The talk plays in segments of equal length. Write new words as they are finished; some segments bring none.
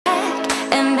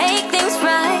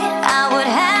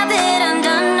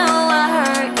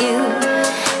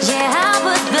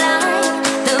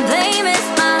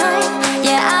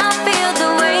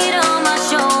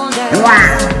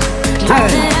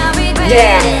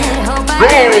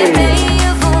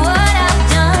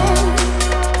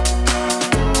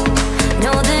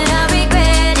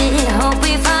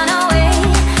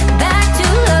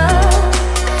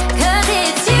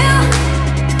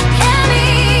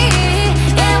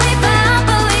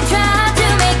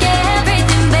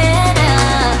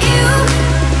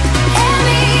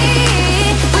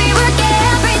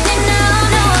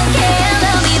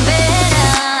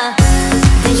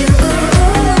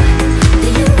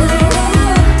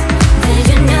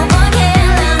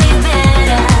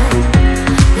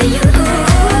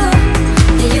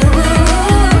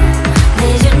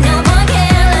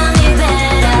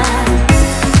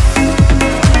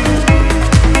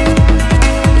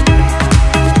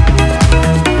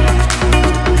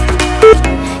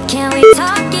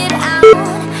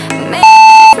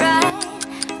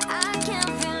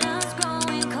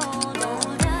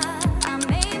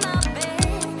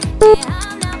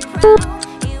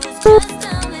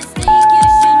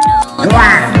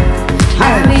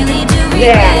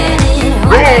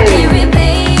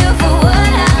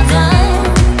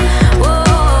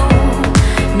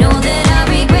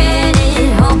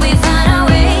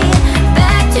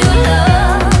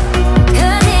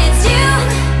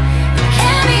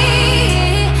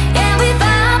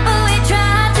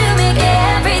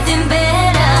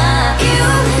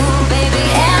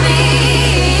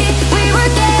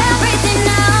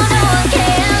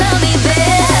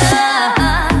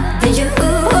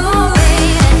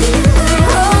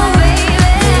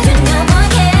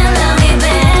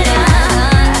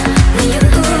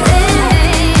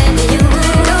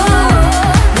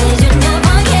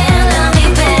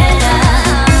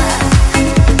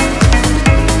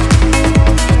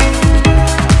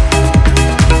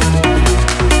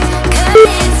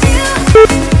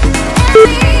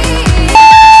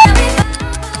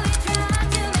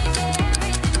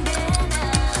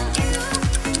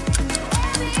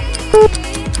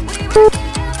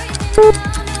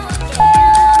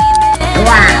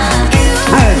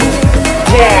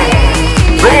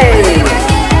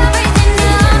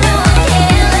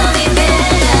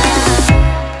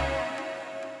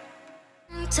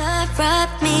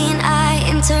Interrupt me and I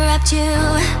interrupt you.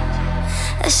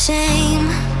 A shame.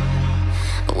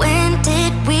 When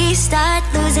did we start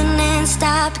losing and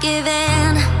stop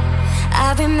giving?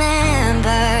 I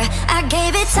remember I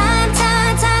gave it time,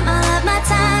 all of my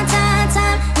time.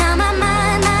 Now my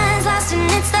mind's lost in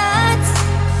its thoughts.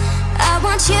 I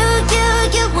want you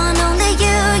want only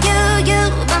you.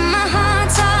 But my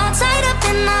heart's all tied up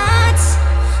in knots.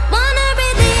 Wanna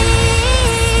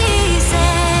release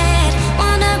it,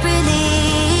 wanna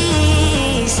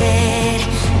release it,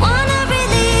 wanna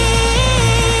release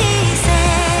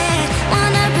it,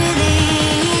 wanna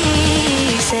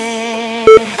release it,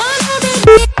 wanna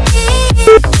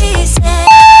release it,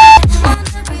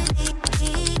 wanna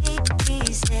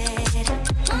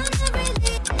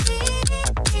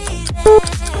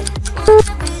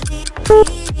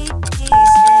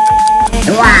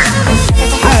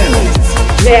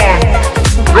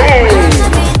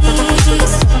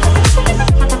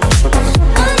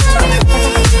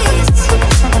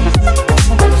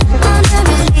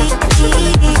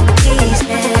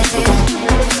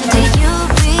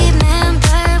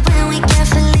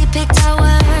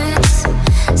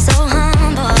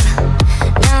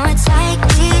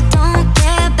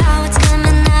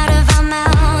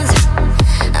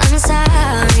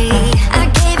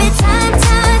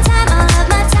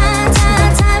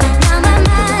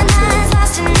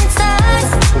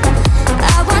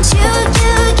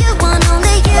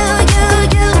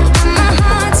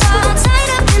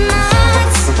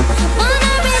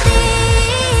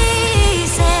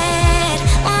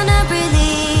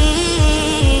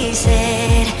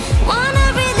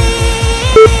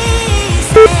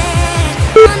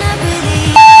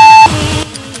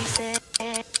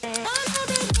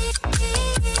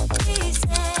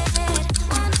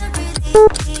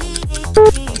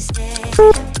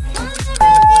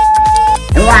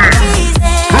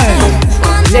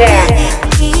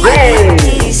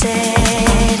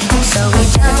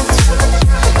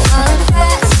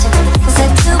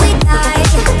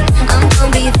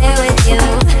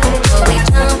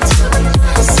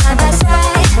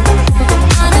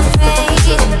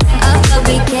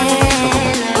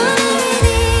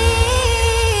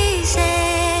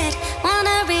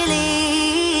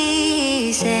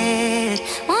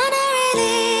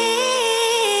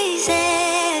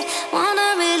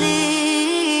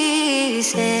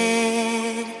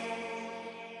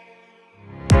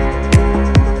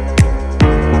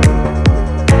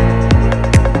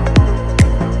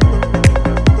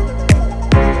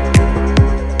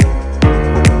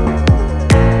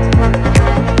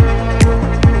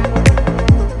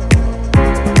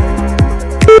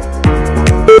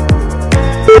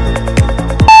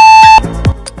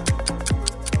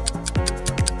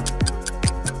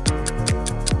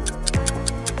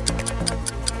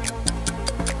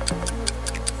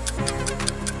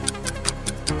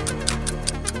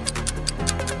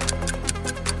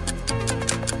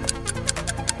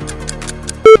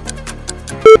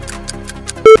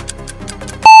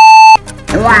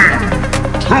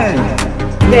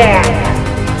Yeah.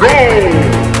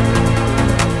 Hey.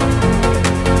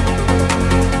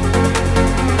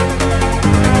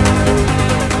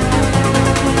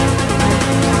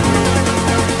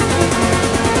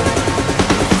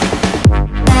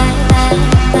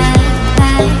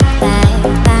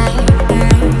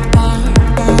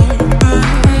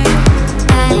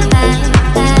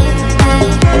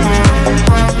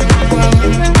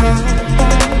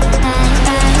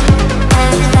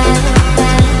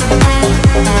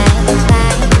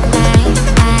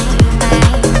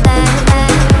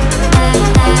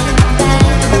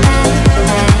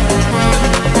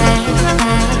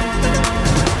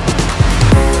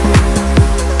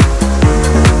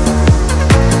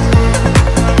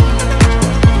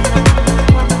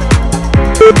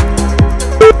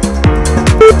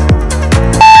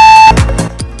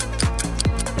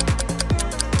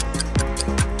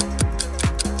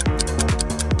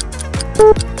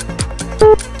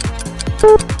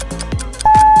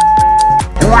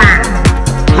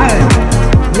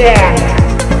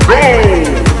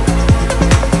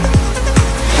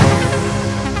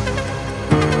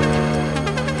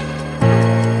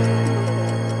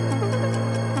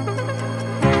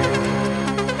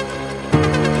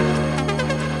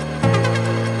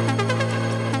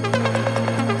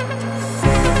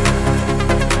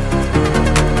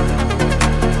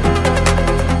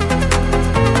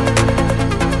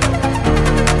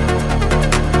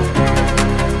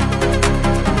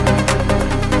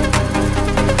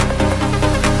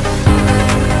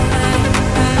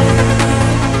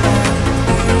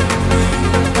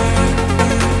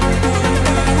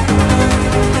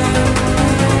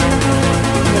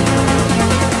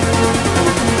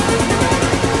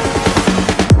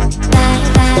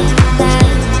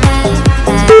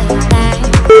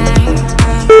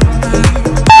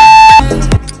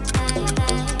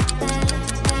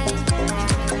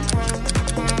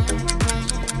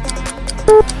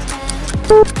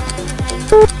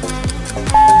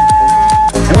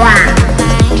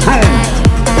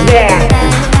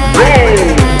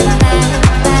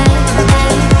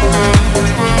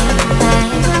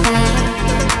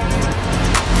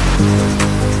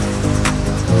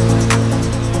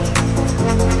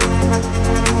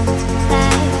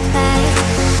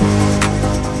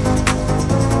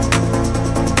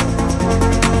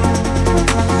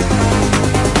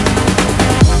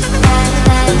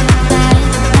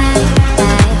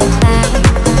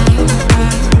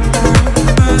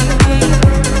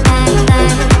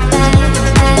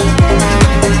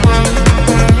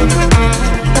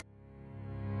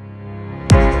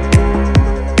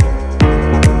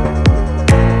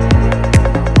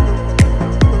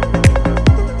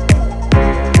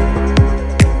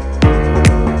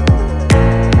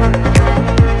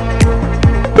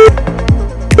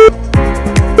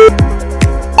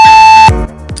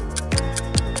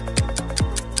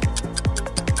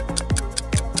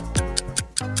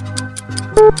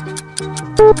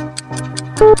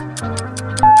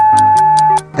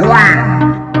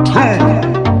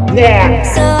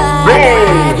 So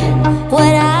I got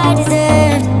what I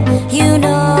deserved, you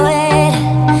know it.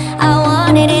 I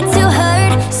wanted it to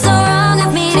hurt, so wrong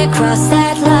of me to cross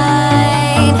that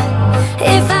line.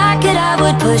 If I could, I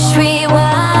would push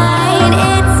rewind.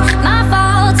 It's my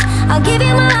fault, I'll give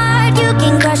you my heart, you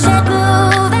can crush it,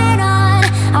 moving on.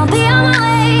 I'll be on my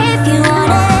way if you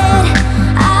want it.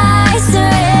 I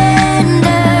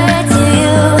surrender to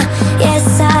you. Yes,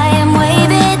 I am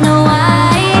waving the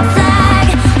white flag.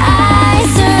 I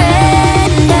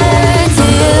surrender to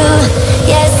you.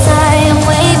 Yes, I am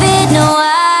waving the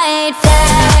white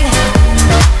flag. Waving the white flag.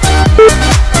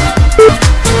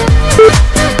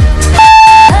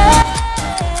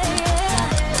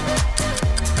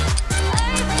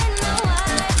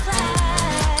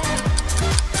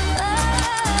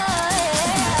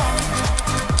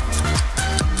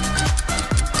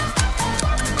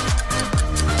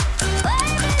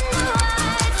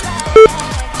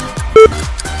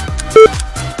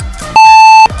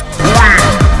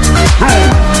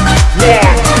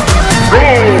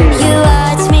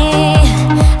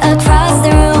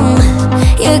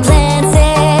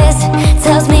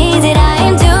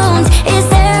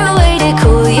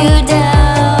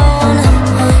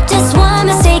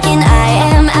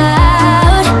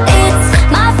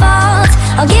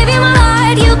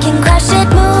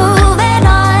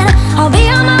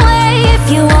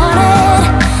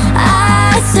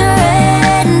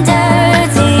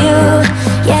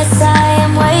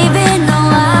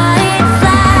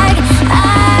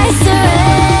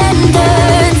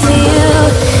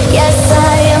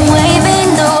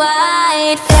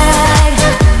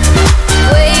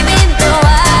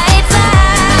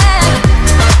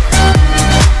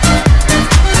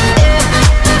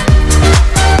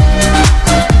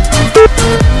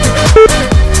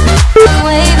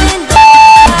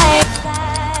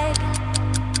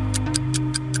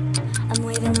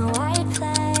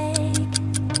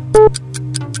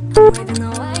 I'm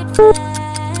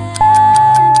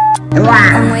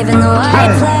waving the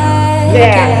white flag.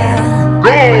 Yeah.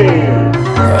 Go.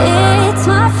 It's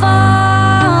my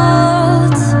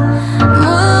fault.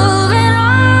 Moving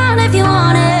on if you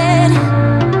want it.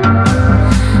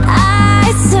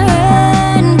 I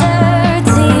surrender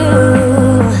to you.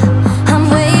 I'm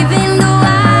waving the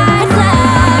white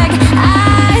flag. I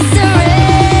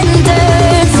surrender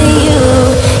to you.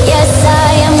 Yes, I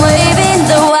am waving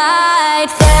the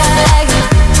white flag.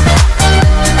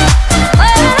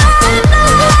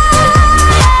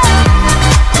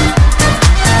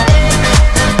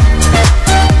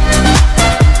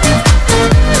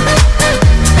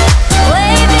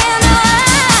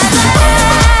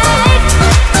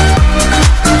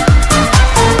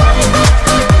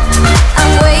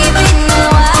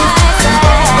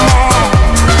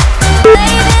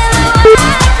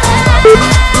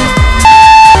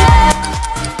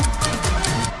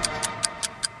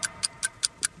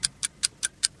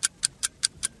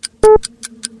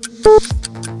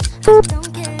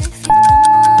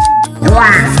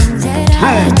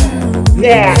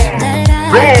 Yeah.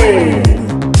 Go.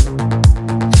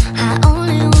 I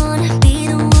only wanna be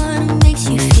the one who makes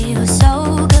you feel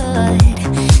so good,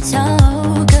 so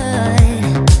good.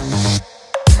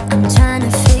 I'm trying to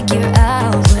figure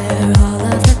out where all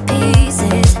of the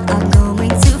pieces are going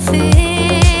to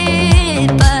fit,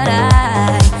 but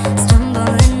I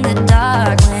stumble in the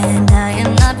dark when I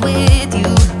am not with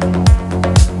you.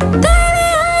 Baby,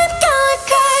 I'm going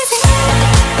crazy.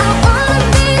 I wanna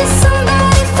be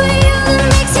somebody for you that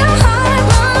makes your heart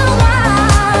run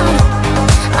wild.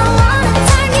 I wanna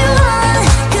turn you on,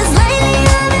 'cause lately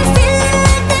I've been feeling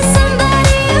like there's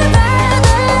somebody you'd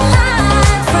rather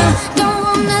hide from. Don't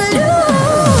wanna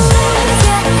lose,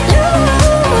 yeah,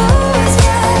 lose,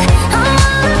 yeah. I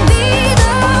wanna be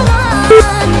the one.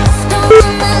 Don't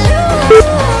wanna lose,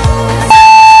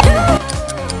 yeah.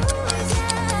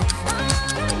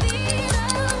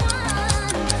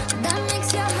 That makes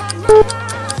your heart run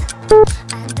wild.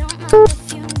 I don't know if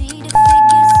you need to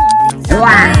figure something out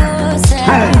by yourself.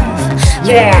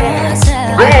 Yeah.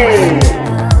 Go.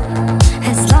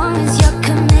 As long as you're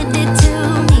committed to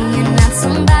me and not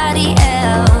somebody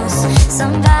else,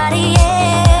 somebody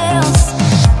else.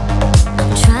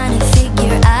 I'm trying to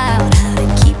figure out how to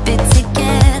keep it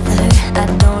together. I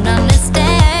don't understand.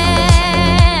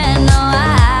 No, I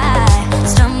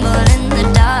stumble in the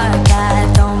dark. I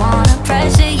don't wanna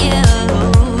pressure you,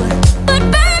 but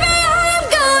baby, I am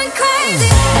going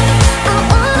crazy. I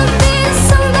wanna be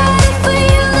somebody for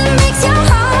you that makes your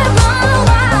heart run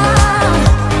wild.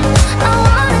 I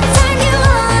wanna turn you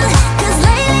on, 'cause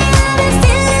lately I've been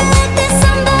feeling like there's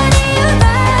somebody you'd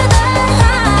rather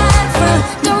hide from.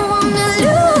 Don't wanna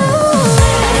lose,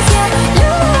 yeah,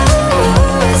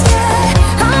 lose, yeah.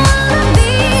 I wanna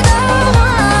be the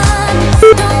one.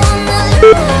 Don't wanna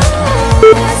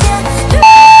lose, yeah,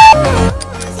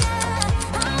 lose, yeah.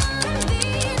 I wanna be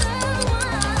the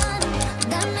one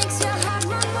that makes your heart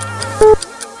run wild.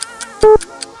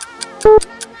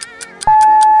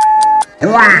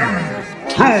 1,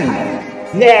 2,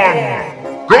 yeah.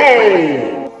 Go.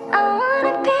 I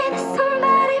wanna be the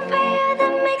somebody for you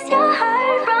that makes your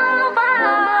heart run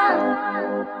wild.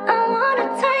 I wanna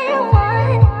turn you on,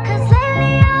 'cause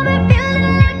lately I've been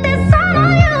feeling like there's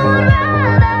someone you'd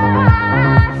rather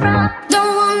hide from.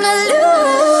 Don't wanna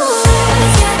lose,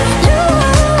 yeah,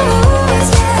 lose,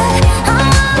 yeah. I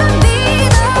wanna be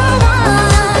the one.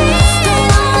 Don't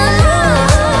wanna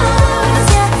lose,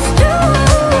 yeah,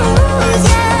 lose,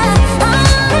 yeah. I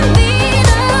wanna be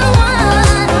the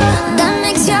one that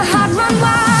makes your heart run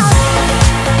wild.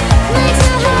 Makes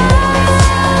your heart run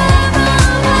wild.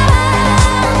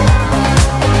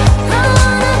 I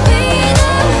wanna be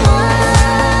the one.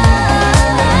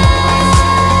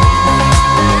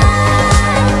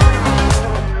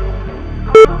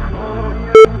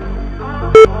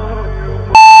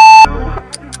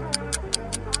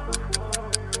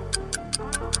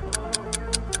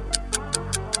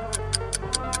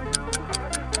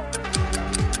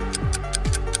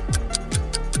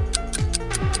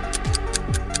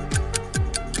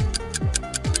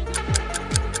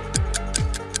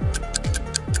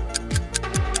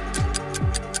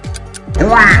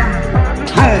 One,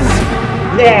 2,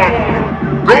 yeah.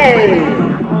 Go.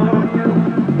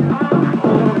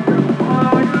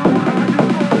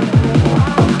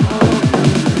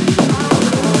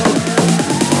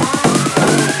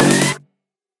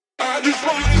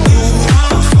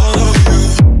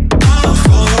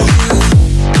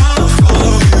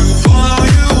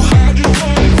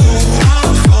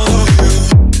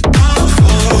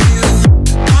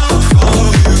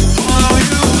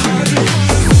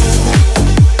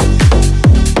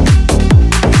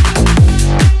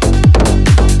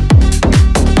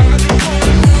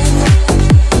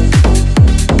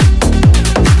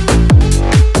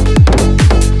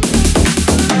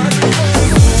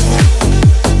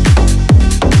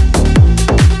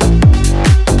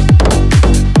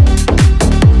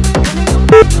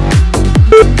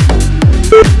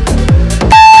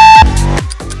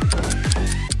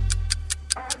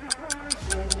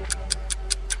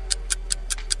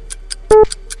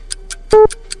 One,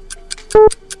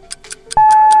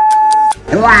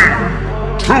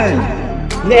 two,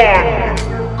 yeah,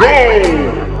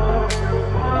 go!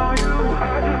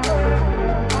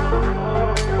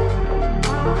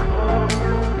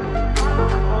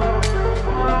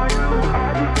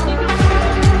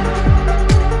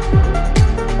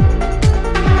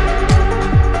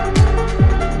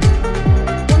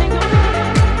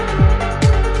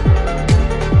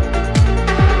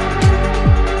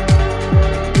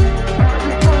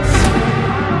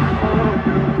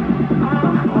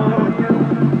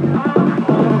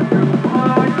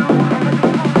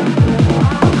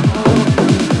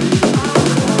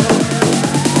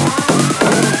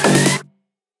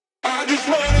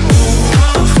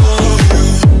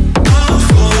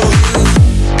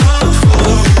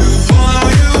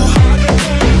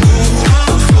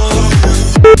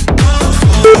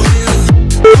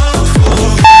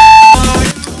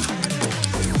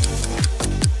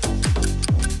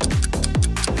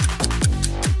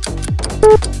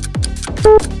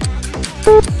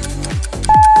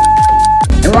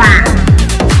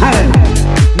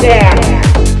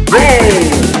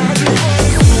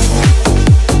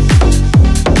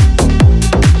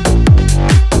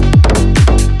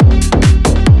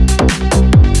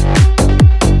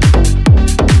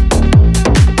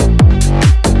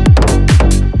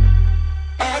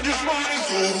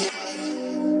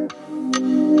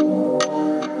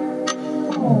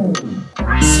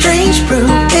 Strange brew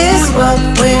is what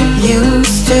we're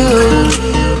used to.